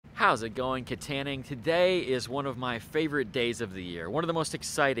How's it going, Kittanning? Today is one of my favorite days of the year, one of the most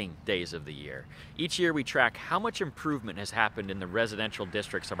exciting days of the year. Each year we track how much improvement has happened in the residential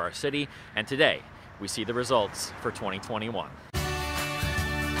districts of our city, and today we see the results for 2021.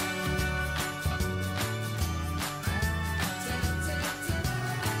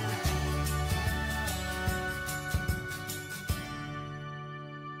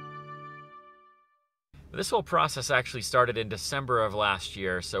 This whole process actually started in December of last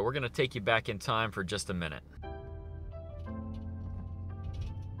year, so we're going to take you back in time for just a minute.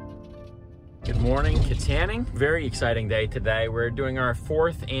 Good morning, Kittanning. Very exciting day today. We're doing our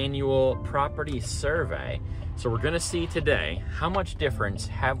 4th annual property survey. So we're going to see today how much difference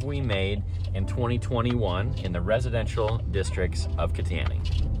have we made in 2021 in the residential districts of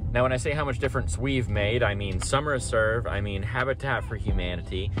Kittanning. Now, when I say how much difference we've made, I mean Summer Serve, I mean Habitat for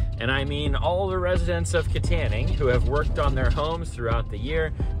Humanity, and I mean all the residents of Kittanning who have worked on their homes throughout the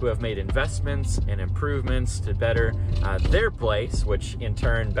year, who have made investments and improvements to better their place, which in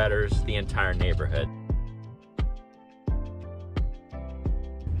turn betters the entire neighborhood.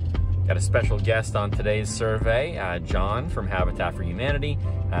 Got a special guest on today's survey, John from Habitat for Humanity.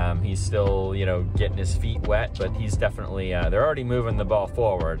 He's still, getting his feet wet, but he's definitely, they're already moving the ball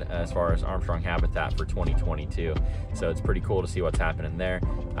forward as far as Armstrong Habitat for 2022. So it's pretty cool to see what's happening there.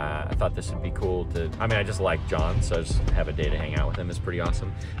 I thought this would be cool I just like John, so just have a day to hang out with him is pretty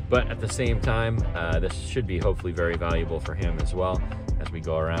awesome. But at the same time, this should be hopefully very valuable for him as well as we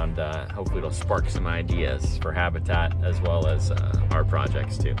go around. Hopefully it'll spark some ideas for Habitat as well as our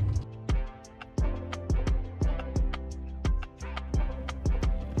projects too.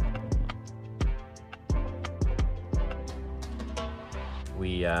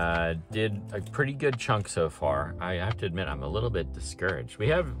 We did a pretty good chunk so far. I have to admit, I'm a little bit discouraged. We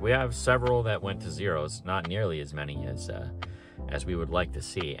have several that went to zeros, not nearly as many as we would like to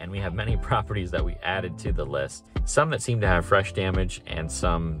see. And we have many properties that we added to the list. Some that seem to have fresh damage and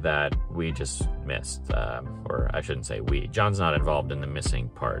some that we just missed. Or I shouldn't say we. John's not involved in the missing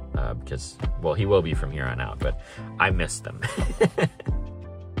part because, well, he will be from here on out, but I missed them.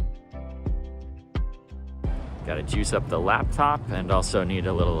 Got to juice up the laptop and also need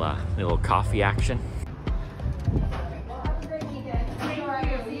a little coffee action.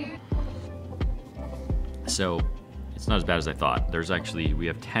 So it's not as bad as I thought. We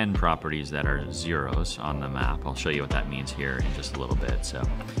have 10 properties that are zeros on the map. I'll show you what that means here in just a little bit. So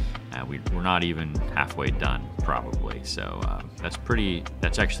we're not even halfway done probably. So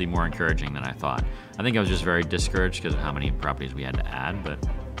that's actually more encouraging than I thought. I think I was just very discouraged because of how many properties we had to add, but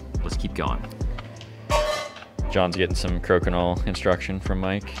let's keep going. John's getting some crokinole instruction from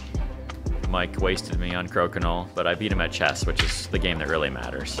Mike. Mike wasted me on crokinole, but I beat him at chess, which is the game that really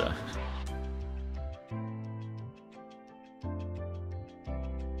matters, so.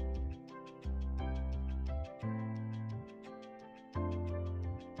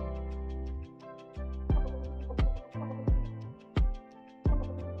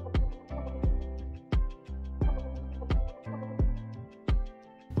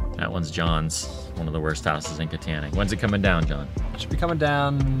 That one's John's, one of the worst houses in Kittanning. When's it coming down, John? It should be coming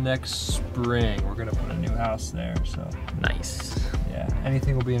down next spring. We're gonna put a new house there, so. Nice. Yeah,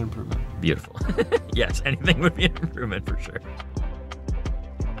 anything will be an improvement. Beautiful. Yes, anything would be an improvement for sure.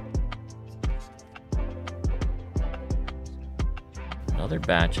 Another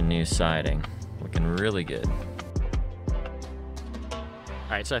batch of new siding, looking really good.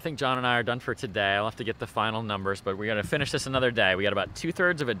 All right, so I think John and I are done for today. I'll have to get the final numbers, but we're gonna finish this another day. We got about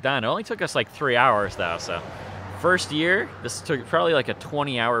 2/3 of it done. It only took us like 3 hours though, so. First year, this took probably like a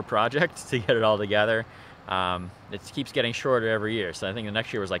 20-hour project to get it all together. It keeps getting shorter every year. So I think the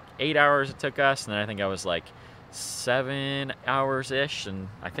next year was like 8 hours it took us, and then I think I was like 7 hours-ish, and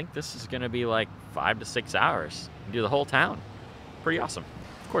I think this is gonna be like 5 to 6 hours. We do the whole town. Pretty awesome.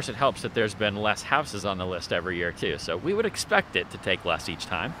 Of course, it helps that there's been less houses on the list every year too, so we would expect it to take less each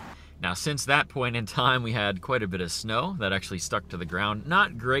time. Now, since that point in time, we had quite a bit of snow that actually stuck to the ground.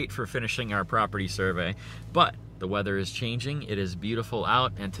 Not great for finishing our property survey, but the weather is changing. It is beautiful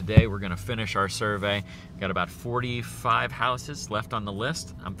out, and today we're gonna finish our survey. We've got about 45 houses left on the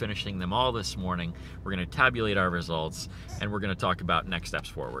list. I'm finishing them all this morning. We're gonna tabulate our results, and we're gonna talk about next steps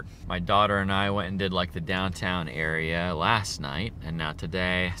forward. My daughter and I went and did like the downtown area last night, and now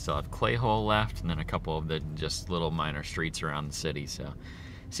today I still have Clayhole left, and then a couple of the just little minor streets around the city, so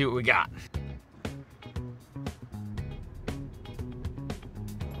see what we got.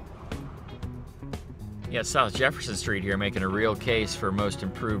 Yeah, South Jefferson Street here making a real case for most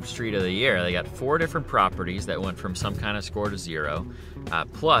improved street of the year. They got 4 different properties that went from some kind of score to 0.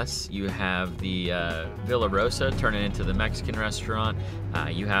 Plus, you have the Villa Rosa turning into the Mexican restaurant.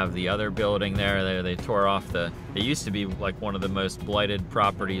 You have the other building there. They tore off it used to be like one of the most blighted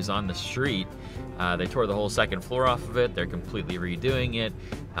properties on the street. They tore the whole second floor off of it. They're completely redoing it.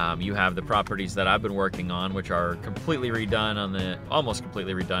 You have the properties that I've been working on, which are completely redone almost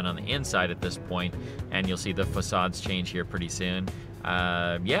completely redone on the inside at this point, and you'll see the facades change here pretty soon.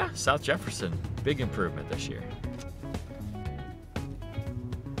 Yeah, South Jefferson, big improvement this year.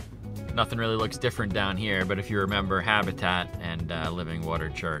 Nothing really looks different down here, but if you remember Habitat and Living Water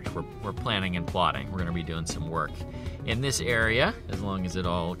Church, we're planning and plotting. We're gonna be doing some work in this area, as long as it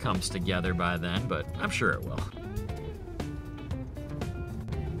all comes together by then, but I'm sure it will.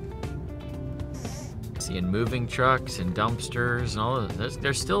 Seeing moving trucks and dumpsters and all of this.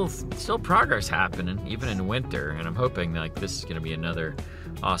 There's still progress happening, even in winter, and I'm hoping like this is gonna be another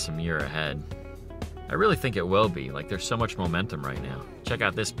awesome year ahead. I really think it will be. Like, there's so much momentum right now. Check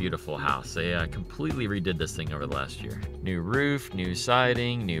out this beautiful house. They completely redid this thing over the last year. New roof, new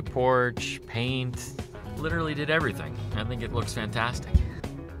siding, new porch, paint. Literally did everything. I think it looks fantastic.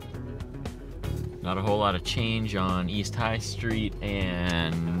 Not a whole lot of change on East High Street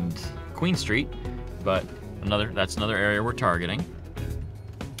and Queen Street, but that's another area we're targeting.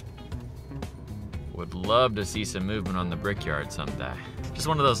 Would love to see some movement on the Brickyard someday. Just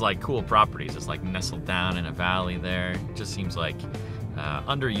one of those like cool properties. It's like nestled down in a valley there. It just seems like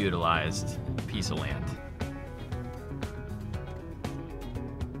underutilized piece of land.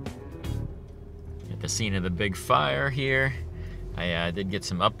 At the scene of the big fire here. I did get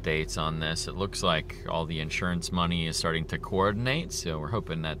some updates on this. It looks like all the insurance money is starting to coordinate, so we're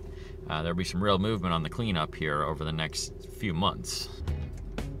hoping that there'll be some real movement on the cleanup here over the next few months.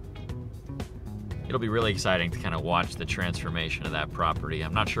 It'll be really exciting to kind of watch the transformation of that property.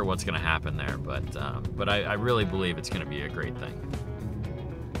 I'm not sure what's going to happen there, but I really believe it's going to be a great thing.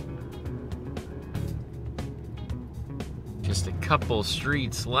 Just a couple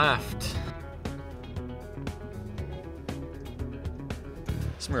streets left.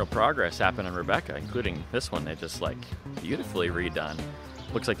 Some real progress happened on Rebecca, including this one. They just like beautifully redone.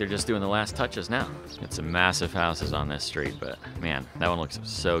 Looks like they're just doing the last touches now. Got some massive houses on this street, but man, that one looks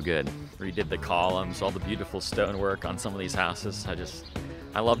so good. Redid the columns, all the beautiful stonework on some of these houses.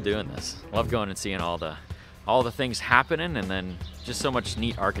 I love doing this. Love going and seeing all the things happening, and then just so much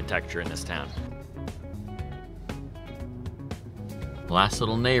neat architecture in this town. Last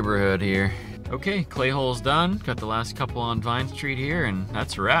little neighborhood here. Okay, clay hole's done. Got the last couple on Vine Street here, and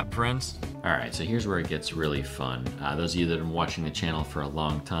that's a wrap, friends. All right, so here's where it gets really fun. Those of you that have been watching the channel for a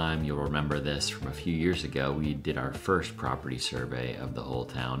long time, you'll remember this from a few years ago. We did our first property survey of the whole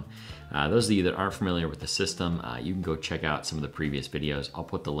town. Those of you that aren't familiar with the system, you can go check out some of the previous videos. I'll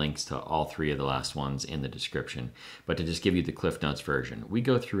put the links to all 3 of the last ones in the description. But to just give you the Cliff Notes version, we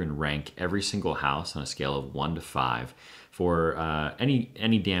go through and rank every single house on a scale of 1 to 5 for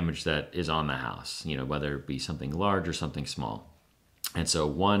any damage that is on the house, you know, whether it be something large or something small. And so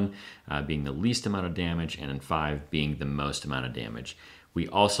 1 being the least amount of damage, and then 5 being the most amount of damage. We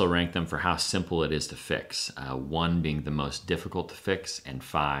also rank them for how simple it is to fix, 1 being the most difficult to fix, and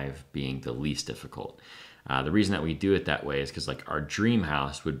 5 being the least difficult. The reason that we do it that way is because like our dream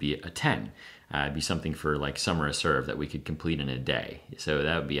house would be a 10. It'd be something for like Summer of Serve that we could complete in a day. So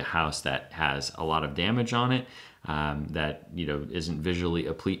that would be a house that has a lot of damage on it, that isn't visually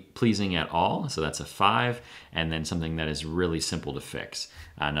pleasing at all. So that's a 5, and then something that is really simple to fix.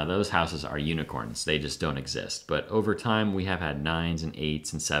 Now those houses are unicorns; they just don't exist. But over time, we have had 9s and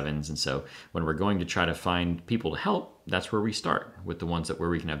 8s and 7s, and so when we're going to try to find people to help, that's where we start with the ones where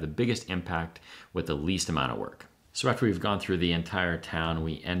we can have the biggest impact with the least amount of work. So after we've gone through the entire town,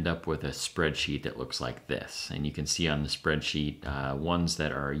 we end up with a spreadsheet that looks like this. And you can see on the spreadsheet, ones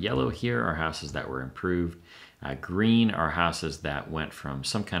that are yellow here are houses that were improved. Green are houses that went from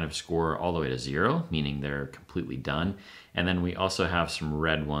some kind of score all the way to 0, meaning they're completely done. And then we also have some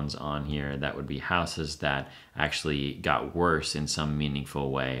red ones on here that would be houses that actually got worse in some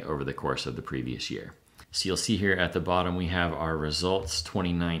meaningful way over the course of the previous year. So you'll see here at the bottom we have our results.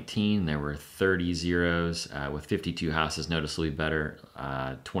 2019, there were 30 zeros with 52 houses noticeably better.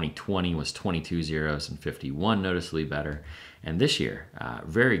 2020 was 22 zeros and 51 noticeably better. And this year,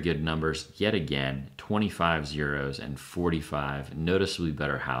 very good numbers yet again, 25 zeros and 45 noticeably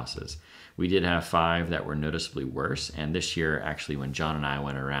better houses. We did have 5 that were noticeably worse, and this year, actually, when John and I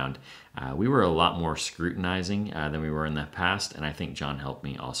went around, we were a lot more scrutinizing than we were in the past, and I think John helped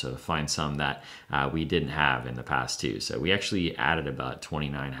me also find some that we didn't have in the past too. So we actually added about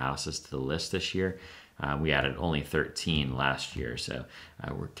 29 houses to the list this year. We added only 13 last year. So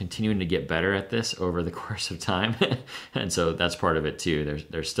we're continuing to get better at this over the course of time. And so that's part of it too.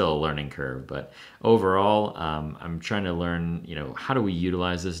 There's still a learning curve, but overall, I'm trying to learn, how do we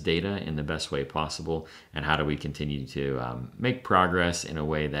utilize this data in the best way possible, and how do we continue to make progress in a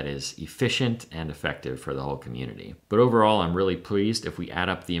way that is efficient and effective for the whole community. But overall, I'm really pleased. If we add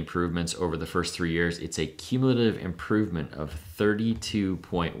up the improvements over the first 3 years, it's a cumulative improvement of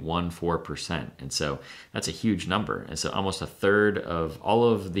 32.14%. And so that's a huge number. And so almost a third of all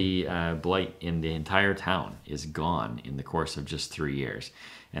of the blight in the entire town is gone in the course of just 3 years.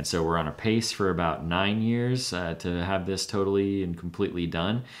 And so we're on a pace for about 9 years to have this totally and completely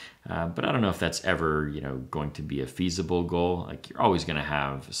done. But I don't know if that's ever, going to be a feasible goal. Like, you're always going to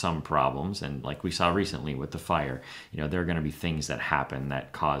have some problems. And like we saw recently with the fire, there are going to be things that happen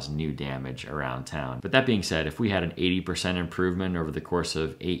that cause new damage around town. But that being said, if we had an 80% improvement over the course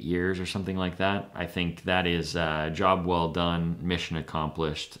of 8 years or something like that, I think that is a job well done, mission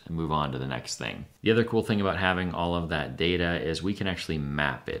accomplished, and move on to the next thing. The other cool thing about having all of that data is we can actually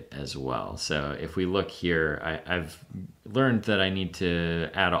map it as well. So if we look here, I've learned that I need to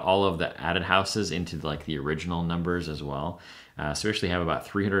add all of the added houses into like the original numbers as well. So we actually have about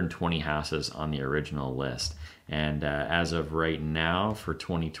 320 houses on the original list. And as of right now for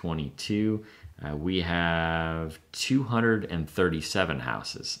 2022, we have 237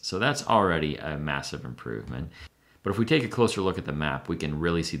 houses. So that's already a massive improvement. But if we take a closer look at the map, we can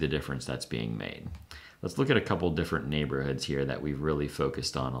really see the difference that's being made. Let's look at a couple different neighborhoods here that we've really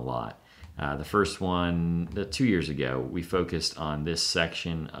focused on a lot. The first one, 2 years ago, we focused on this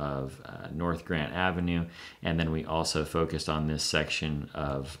section of North Grant Avenue, and then we also focused on this section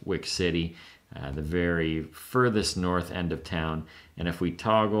of Wick City, the very furthest north end of town. And if we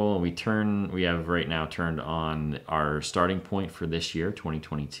toggle and we turn, we have right now turned on our starting point for this year,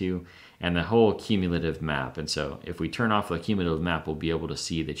 2022, and the whole cumulative map. And so if we turn off the cumulative map, we'll be able to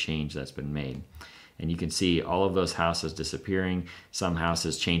see the change that's been made. And you can see all of those houses disappearing, some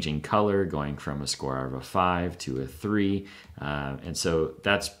houses changing color, going from a score of a 5 to a 3. And so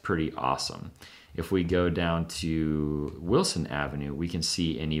that's pretty awesome. If we go down to Wilson Avenue, we can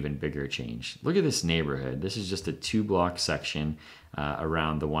see an even bigger change. Look at this neighborhood. This is just a 2-block section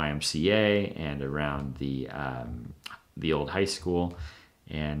around the YMCA and around the old high school.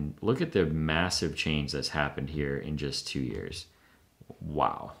 And look at the massive change that's happened here in just 2 years.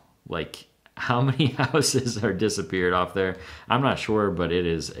 Wow. Like, how many houses are disappeared off there? I'm not sure, but it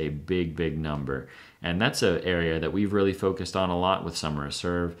is a big, big number. And that's an area that we've really focused on a lot with Summer of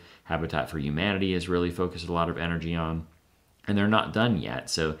Serve. Habitat for Humanity has really focused a lot of energy on. And they're not done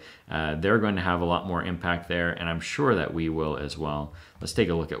yet, so they're going to have a lot more impact there, and I'm sure that we will as well. Let's take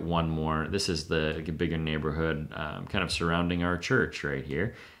a look at one more. This is the bigger neighborhood kind of surrounding our church right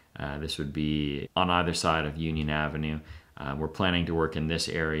here. This would be on either side of Union Avenue. We're planning to work in this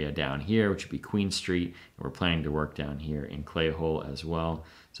area down here, which would be Queen Street, and we're planning to work down here in Clayhole as well.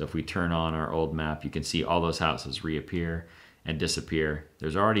 So if we turn on our old map, you can see all those houses reappear and disappear.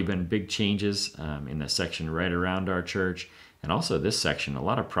 There's already been big changes in the section right around our church, and also this section, a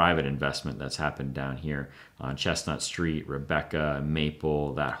lot of private investment that's happened down here on Chestnut Street, Rebecca,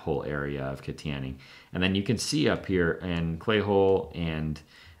 Maple, that whole area of Kittanning. And then you can see up here in Clayhole and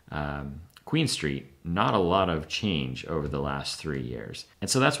Queen Street, not a lot of change over the last 3 years. And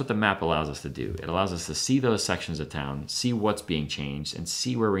so that's what the map allows us to do. It allows us to see those sections of town, see what's being changed, and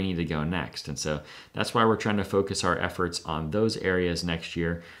see where we need to go next. And so that's why we're trying to focus our efforts on those areas next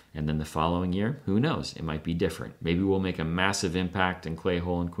year. And then the following year, who knows? It might be different. Maybe we'll make a massive impact in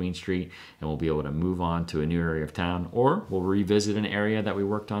Clayhole and Queen Street, and we'll be able to move on to a new area of town, or we'll revisit an area that we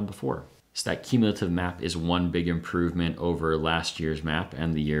worked on before. So that cumulative map is one big improvement over last year's map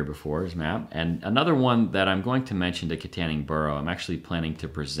and the year before's map. And another one that I'm going to mention to Kittanning Borough, I'm actually planning to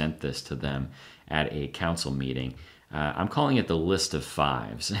present this to them at a council meeting. I'm calling it the list of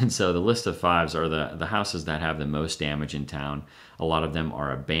fives. And so the list of fives are the houses that have the most damage in town. A lot of them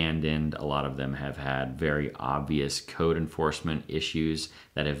are abandoned. A lot of them have had very obvious code enforcement issues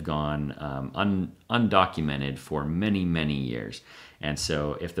that have gone undocumented for many, many years. And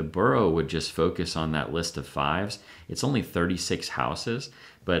so if the borough would just focus on that list of fives, it's only 36 houses,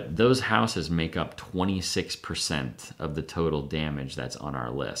 but those houses make up 26% of the total damage that's on our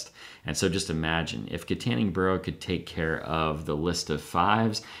list. And so just imagine, if Kittanning Borough could take care of the list of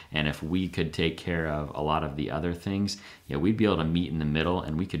fives, and if we could take care of a lot of the other things, we'd be able to meet in the middle,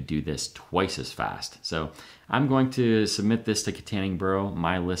 and we could do this twice as fast. So I'm going to submit this to Kittanning Borough,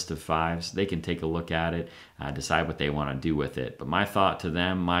 my list of fives. They can take a look at it, decide what they want to do with it. But my thought to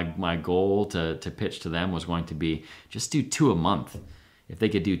them, my goal to pitch to them was going to be just do 2 a month. If they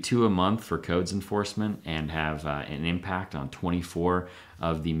could do 2 a month for codes enforcement and have an impact on 24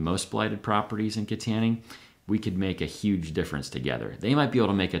 of the most blighted properties in Kittanning, we could make a huge difference together. They might be able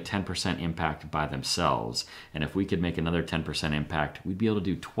to make a 10% impact by themselves, and if we could make another 10% impact, we'd be able to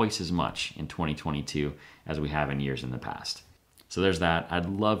do twice as much in 2022 as we have in years in the past. So there's that. I'd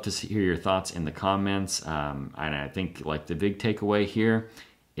love to hear your thoughts in the comments, and I think like the big takeaway here,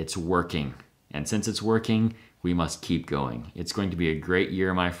 it's working. And since it's working, we must keep going. It's going to be a great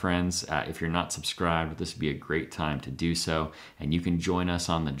year, my friends. If you're not subscribed, this would be a great time to do so. And you can join us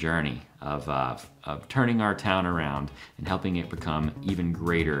on the journey of turning our town around and helping it become even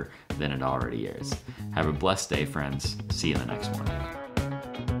greater than it already is. Have a blessed day, friends. See you in the next one.